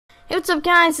Hey, what's up,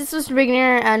 guys? This is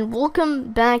Rigner, and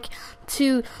welcome back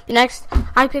to the next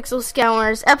Hypixel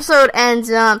Skywars episode.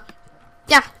 And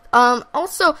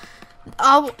also,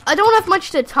 I don't have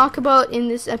much to talk about in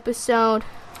this episode,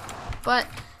 but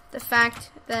the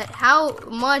fact that how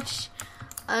much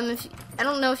I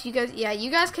don't know if you guys,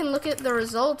 you guys can look at the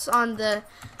results on the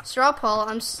straw poll.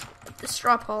 Just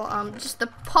the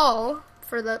poll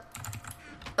for the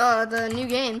new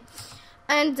game,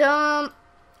 and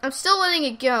I'm still letting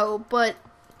it go, but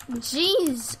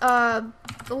geez, a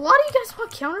lot of you guys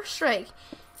want Counter-Strike,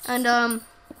 and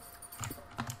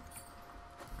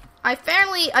I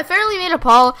fairly made a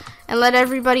poll and let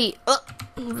everybody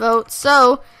vote.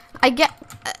 So I get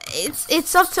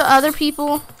it's up to other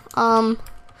people.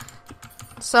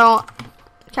 So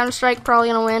Counter-Strike probably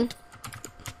gonna win.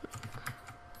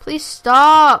 Please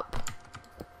stop.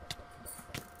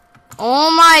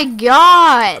 Oh my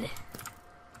god.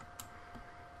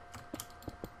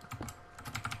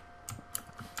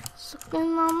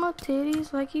 Sucking on my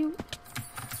titties like I'm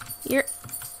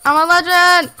a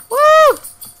legend. Woo!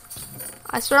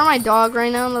 I swear my dog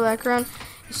right now in the background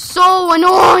is so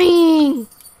annoying.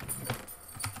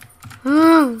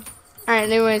 Alright,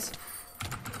 anyways.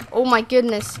 Oh my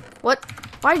goodness. What?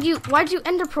 Why'd you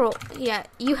ender pearl? Yeah,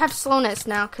 you have slowness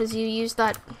now because you used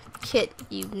that kit,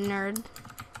 you nerd.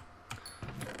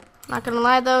 Not gonna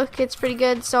lie though, kit's pretty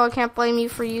good, so I can't blame you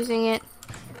for using it.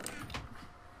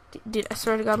 Dude, I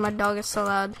swear to God, my dog is so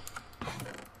loud.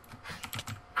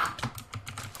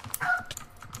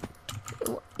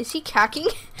 Is he cacking?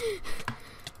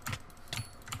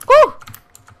 Woo!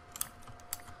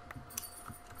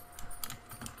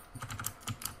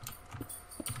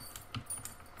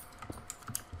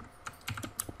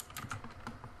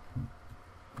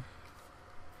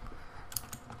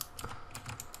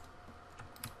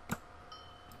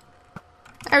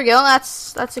 There we go.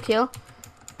 That's a kill.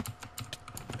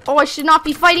 Oh, I should not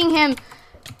be fighting him.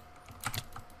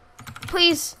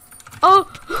 Please. Oh,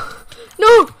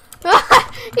 no.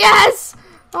 Yes.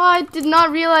 Oh, I did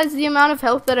not realize the amount of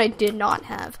health that I did not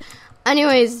have.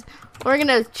 Anyways, we're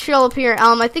gonna chill up here.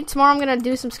 I think tomorrow I'm gonna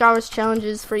do some Skywars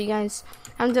challenges for you guys.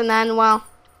 I haven't done that in a while.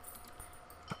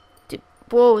 Dude,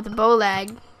 whoa, the bow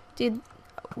lag. Dude,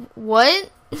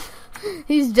 what?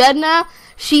 He's dead now?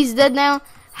 She's dead now?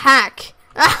 Hack.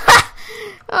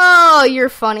 Oh, you're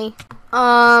funny.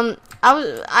 I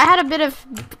had a bit of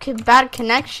bad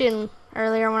connection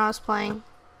earlier when I was playing,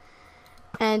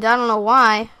 and I don't know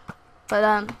why,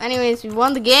 but anyways, we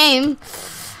won the game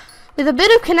with a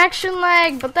bit of connection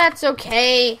lag, but that's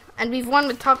okay, and we've won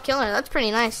with top killer. That's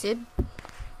pretty nice, dude.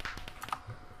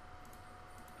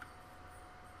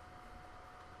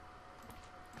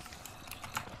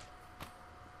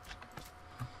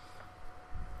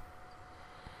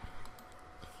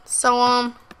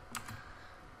 So,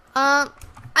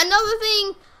 another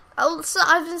thing,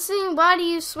 I've been seeing, why do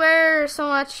you swear so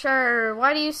much, or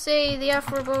why do you say the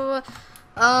F word, blah, blah,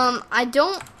 blah. I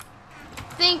don't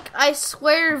think I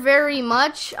swear very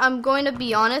much. I'm going to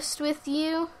be honest with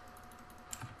you.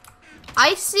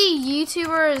 I see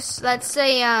YouTubers that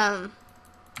say,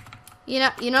 you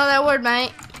know that word,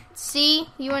 mate,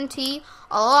 C-U-N-T,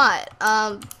 a lot.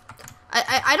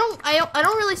 I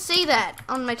don't really say that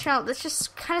on my channel. That's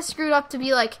just kind of screwed up to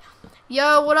be like,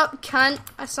 yo, what up, cunt,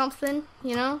 or something,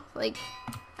 you know? Like,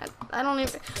 I don't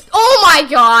even... Oh my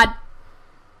god!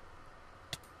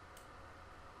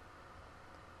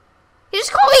 You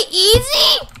just call me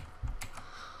easy?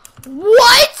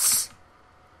 What?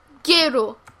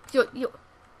 Gero. Yo.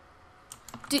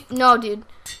 Dude, no, dude.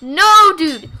 No,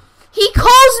 dude. He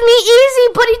calls me easy,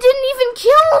 but he didn't even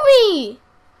kill me!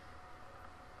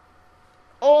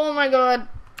 Oh my god.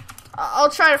 I'll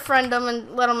try to friend him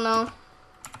and let him know.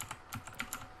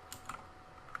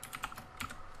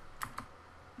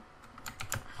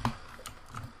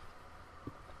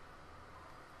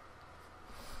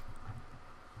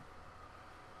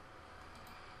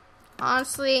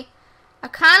 Honestly, I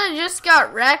kind of just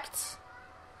got wrecked.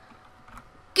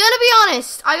 Gonna be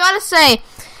honest, I gotta say,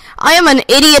 I am an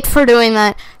idiot for doing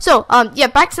that. So, yeah,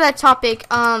 back to that topic.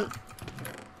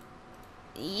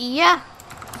 Yeah.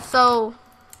 So,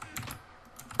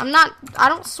 I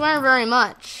don't swear very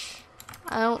much.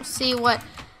 I don't see what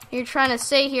you're trying to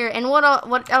say here, and what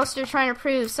else you're trying to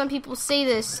prove. Some people say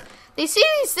this. They say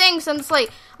these things, and it's like,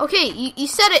 okay, you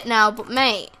said it now, but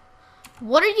mate,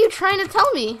 what are you trying to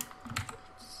tell me?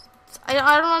 I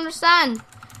don't understand.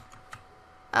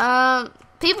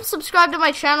 People subscribe to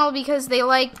my channel because they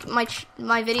like my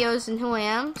videos and who I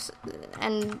am,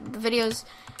 and the videos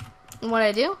and what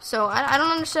I do. So I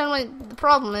don't understand what the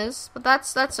problem is, but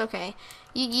that's okay.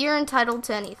 You're entitled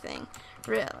to anything,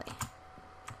 really.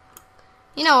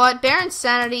 You know what? Bare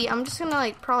insanity. I'm just gonna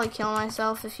like probably kill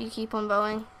myself if you keep on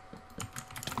bowing.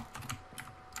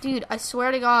 Dude, I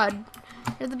swear to God,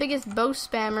 you're the biggest bow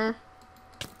spammer.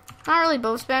 Not really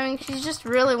bow spamming. She just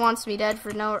really wants me dead for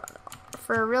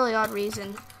a really odd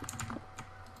reason.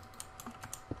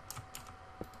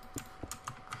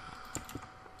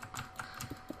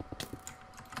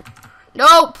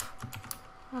 Nope.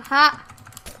 Aha.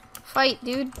 Fight,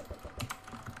 dude.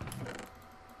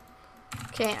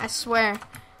 Okay, I swear.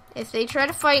 If they try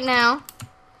to fight now,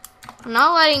 I'm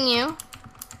not letting you.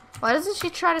 Why doesn't she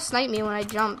try to snipe me when I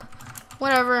jump?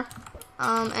 Whatever.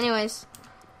 Anyways.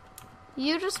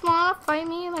 You just wanna fight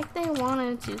me like they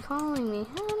wanted to. Calling me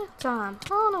all the time.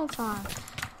 All the time.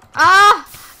 Ah!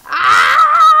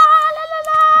 Ah! La la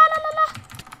la la la la.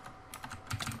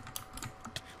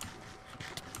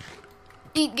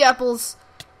 Eat gapples.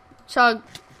 Chug.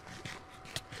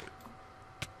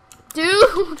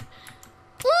 Dude!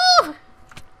 Woo!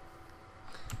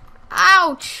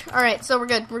 Ouch! Alright, so we're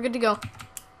good. We're good to go.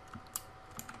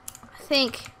 I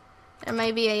think there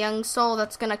may be a young soul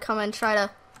that's gonna come and try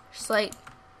to just like...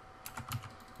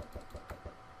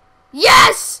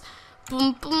 Yes!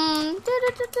 Boom boom.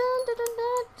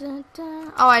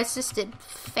 Oh, I assisted.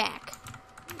 Fack.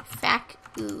 Fack.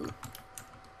 Ooh.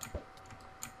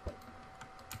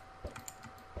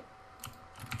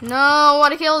 No, I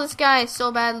want to kill this guy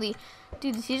so badly.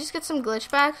 Dude, did he just get some glitch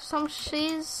back? Some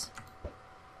shazers.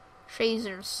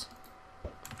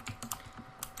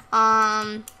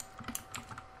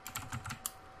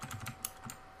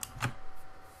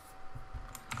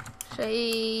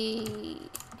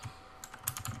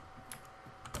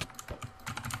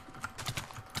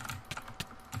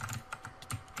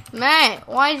 Man,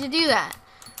 why did you do that?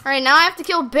 Alright, now I have to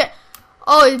kill Bear.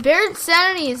 Oh, Bear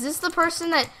Insanity, is this the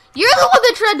person that... You're the one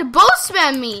that tried to bow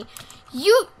spam me!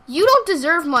 You don't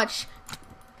deserve much.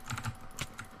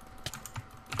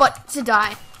 But to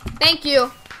die. Thank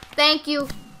you. Thank you.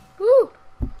 Woo!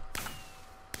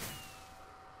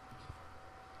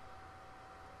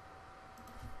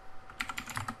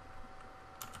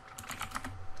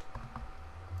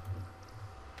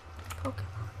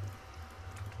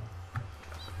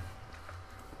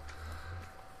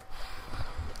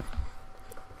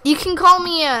 You can call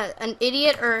me an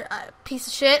idiot or a piece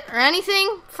of shit or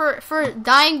anything for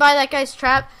dying by that guy's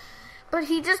trap, but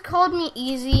he just called me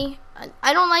easy.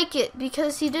 I don't like it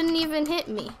because he didn't even hit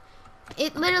me.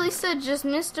 It literally said just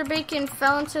Mr. Bacon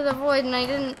fell into the void, and I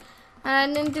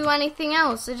didn't do anything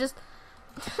else. It just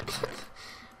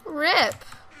rip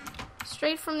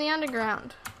straight from the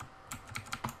underground.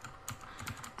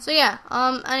 So yeah.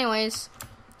 Anyways,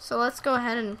 so let's go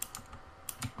ahead and.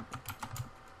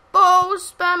 Bow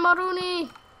spam Maruni.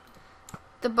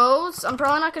 The bows, I'm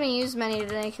probably not going to use many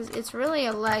today because it's really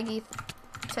a laggy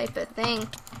type of thing.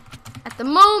 At the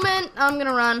moment, I'm going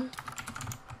to run.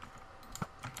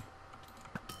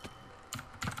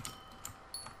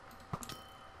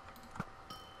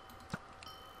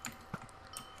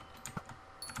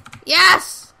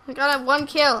 Yes! I got 1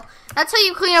 kill. That's how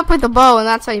you clean up with the bow, and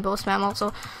that's how you bow spam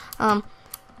also.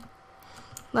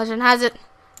 Legend has it,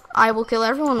 I will kill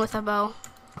everyone with a bow.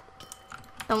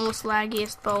 The most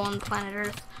laggiest bow on planet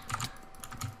Earth.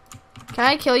 Can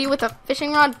I kill you with a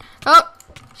fishing rod? Oh,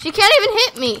 she can't even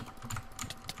hit me.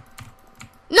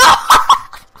 No!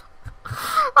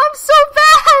 I'm so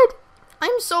bad.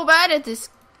 I'm so bad at this,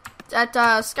 at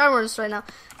Skywars right now.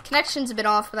 Connection's a bit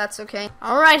off, but that's okay.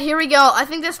 All right, here we go. I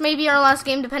think this may be our last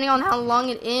game, depending on how long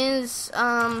it is.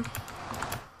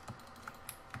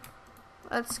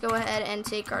 Let's go ahead and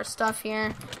take our stuff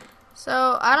here.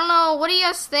 So I don't know. What do you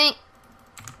guys think?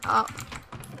 Oh,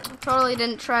 I totally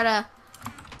didn't try to,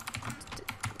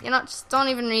 you know, just don't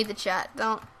even read the chat.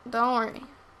 Don't worry.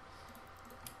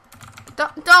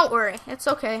 Don't worry. It's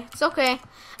okay. It's okay.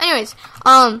 Anyways,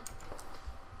 alright,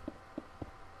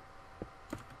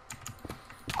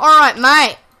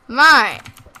 mate.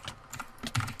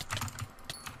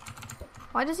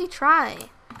 Why does he try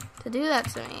to do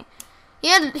that to me? He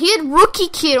had rookie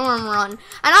kid armor on, and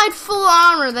I had full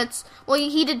armor. That's, well,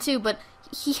 he did too, but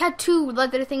he had 2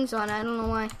 leather things on. I don't know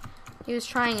why he was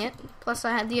trying it. Plus,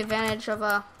 I had the advantage of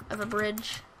a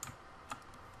bridge.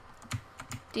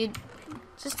 Dude,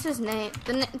 just his name.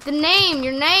 The name.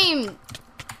 Your name.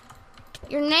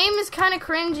 Your name is kind of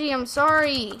cringy. I'm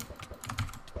sorry.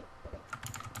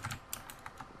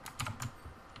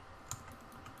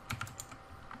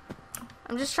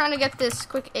 I'm just trying to get this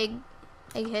quick egg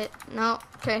hit. No.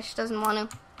 Okay, she doesn't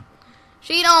want to.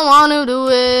 She don't want to do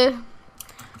it.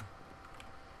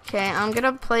 Okay, I'm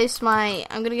gonna place my,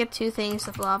 I'm gonna get 2 things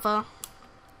of lava.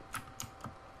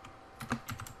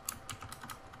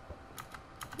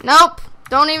 Nope.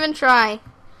 Don't even try.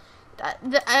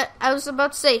 I was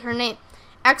about to say her name.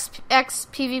 X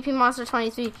PvP Monster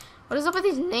 23. What is up with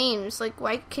these names? Like,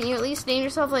 why can you at least name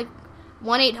yourself like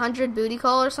 1-800 Booty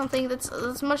Call or something?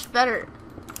 That's much better.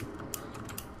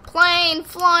 Plane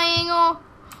flying. Oh,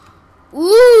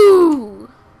 ooh!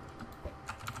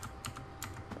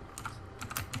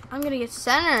 I'm gonna get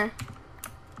center.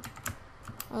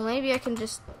 Well, maybe I can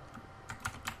just.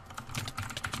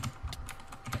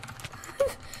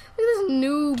 Look at this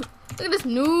noob. Look at this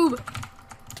noob.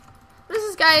 What is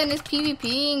this guy in his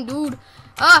PvPing, dude?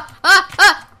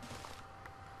 I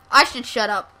should shut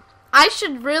up. I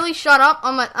should really shut up.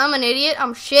 I'm an idiot.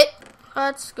 I'm shit.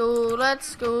 Let's go.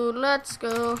 Let's go. Let's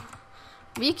go.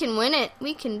 We can win it.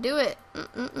 We can do it.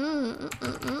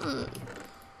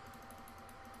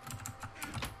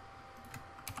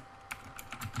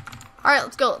 Alright,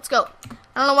 let's go. Let's go.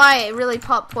 I don't know why I really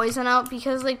popped poison out,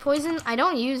 because like poison, I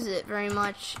don't use it very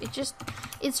much.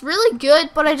 It's really good,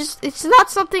 but it's not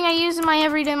something I use in my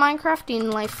everyday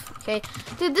Minecrafting life. Okay,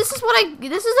 dude, this is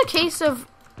a case of,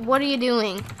 what are you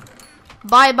doing?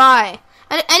 Bye bye.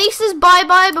 And he says bye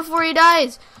bye before he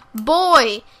dies.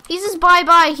 Boy, he says bye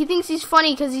bye. He thinks he's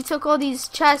funny because he took all these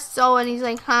chests. Oh, and he's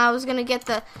like, I was gonna get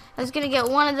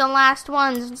one of the last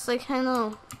ones. It's like, I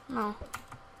know, no.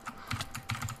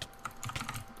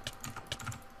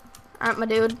 Alright, my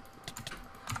dude.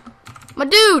 My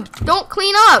dude, don't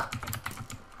clean up.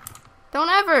 Don't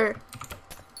ever.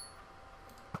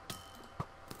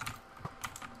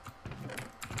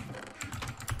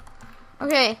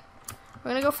 Okay, we're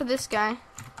gonna go for this guy.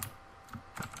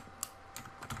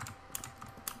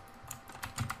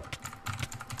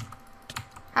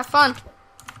 Have fun.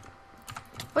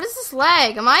 What is this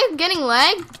lag? Am I getting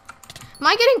lag? Am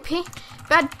I getting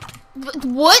bad?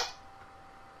 What?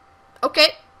 Okay.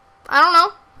 I don't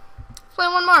know. Let's play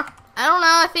one more. I don't know.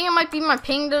 I think it might be my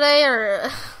ping today, or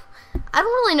I don't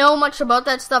really know much about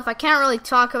that stuff. I can't really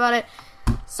talk about it,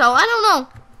 so I don't know.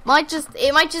 It might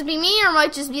just be me, or it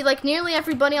might just be like nearly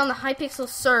everybody on the Hypixel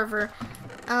server,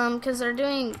 because they're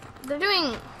doing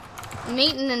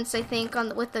maintenance, I think,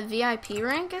 with the VIP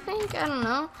rank. I think, I don't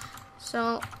know.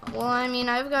 So, well, I mean,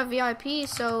 I've got VIP,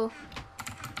 so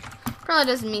probably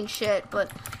doesn't mean shit,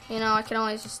 but you know, I can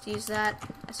always just use that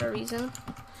as a reason.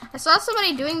 I saw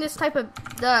somebody doing this type of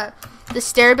the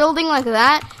stair building like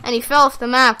that, and he fell off the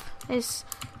map. It's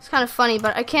kind of funny,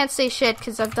 but I can't say shit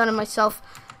because I've done it myself.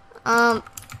 I'm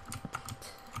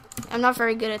not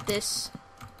very good at this.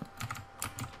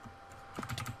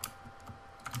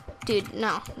 Dude,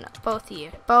 no, both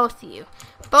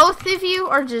of you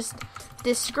are just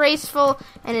disgraceful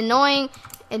and annoying,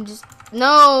 and just,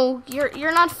 no,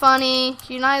 you're not funny.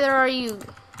 Neither are you.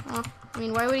 Well, I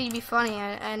mean, why would he be funny?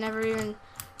 I never even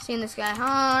seen this guy.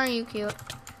 Oh, are you cute?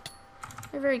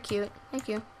 You're very cute. Thank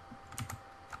you.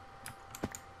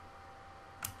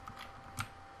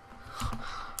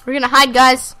 We're gonna hide,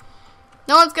 guys.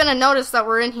 No one's gonna notice that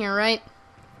we're in here, right?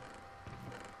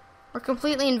 We're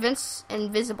completely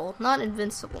invisible. Not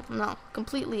invincible. No,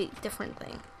 completely different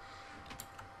thing.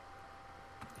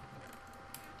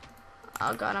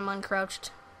 Oh god, I'm uncrouched.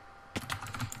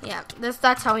 Yeah,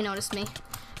 that's how he noticed me.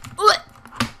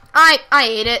 I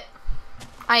ate it.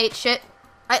 I ate shit.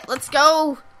 Alright, let's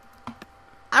go.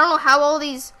 I don't know how all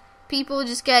these people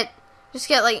just get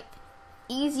like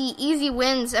easy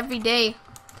wins every day.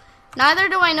 Neither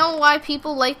do I know why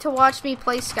people like to watch me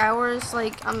play Skywars.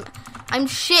 Like, I'm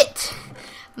shit.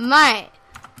 Why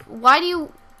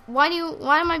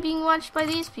am I being watched by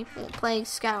these people playing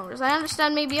Skywars? I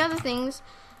understand maybe other things,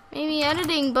 maybe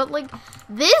editing, but like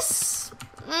this,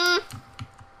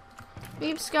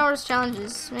 maybe Skywars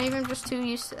challenges. Maybe I'm just too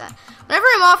used to that. Whenever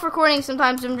I'm off recording,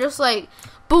 sometimes I'm just like,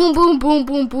 boom, boom, boom,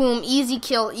 boom, boom, easy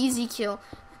kill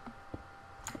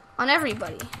on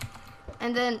everybody.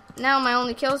 And then now my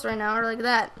only kills right now are like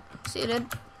that. See, they're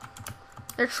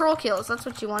troll kills. That's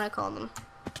what you want to call them.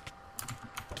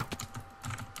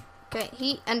 Okay,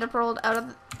 he ender pearled out of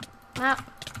the map.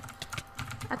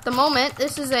 At the moment,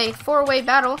 this is a 4-way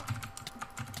battle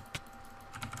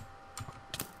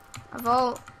of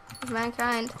all of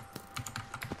mankind.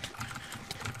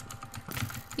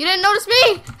 You didn't notice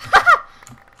me?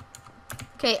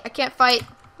 Okay, I can't fight.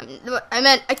 I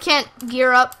meant I can't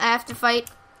gear up. I have to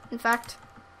fight. In fact,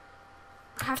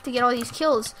 I have to get all these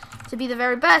kills to be the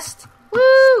very best.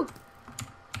 Woo!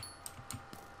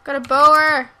 Got a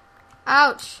bower.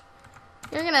 Ouch.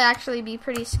 You're gonna actually be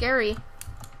pretty scary.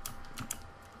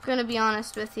 Gonna be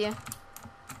honest with you.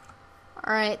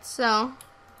 Alright, so.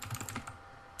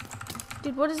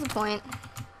 Dude, what is the point?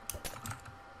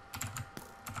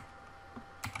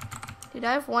 Dude,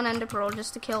 I have one ender pearl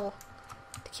just to kill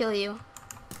you.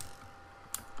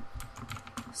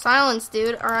 Silence,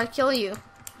 dude, or I kill you.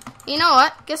 You know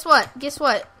what? Guess what? Guess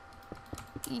what?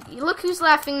 Look who's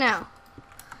laughing now.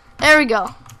 There we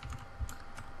go.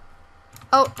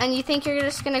 Oh, and you think you're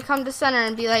just gonna come to center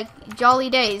and be like, jolly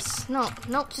days. No,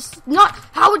 no, just not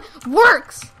how it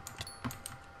works.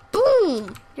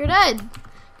 Boom! You're dead.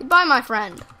 Goodbye, my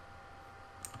friend.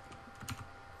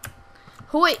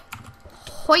 Hoit.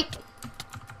 Hoit.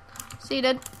 See you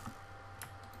dead.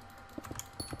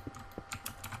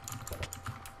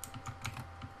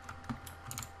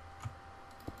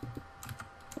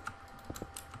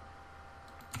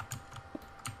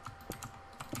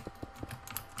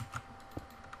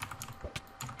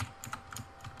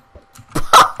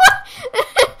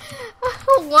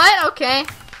 What? Okay.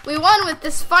 We won with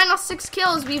this final 6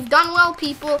 kills. We've done well,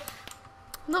 people.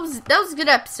 That was a good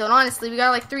episode, honestly. We got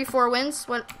like 3-4 wins.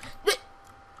 What?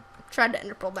 Tried to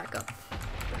ender pearl back up.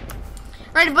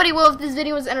 Alright, everybody. Well, if this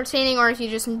video was entertaining or if you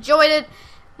just enjoyed it,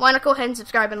 why not go ahead and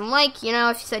subscribe and like? You know,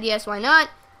 if you said yes, why not?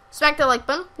 Smack that like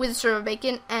button with a server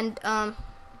bacon. And,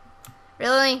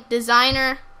 really?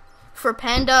 Designer for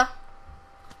Panda.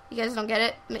 You guys don't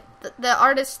get it? The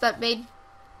artist that made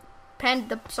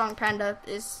the song Panda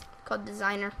is called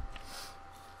Designer.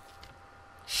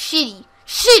 Shitty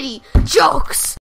jokes!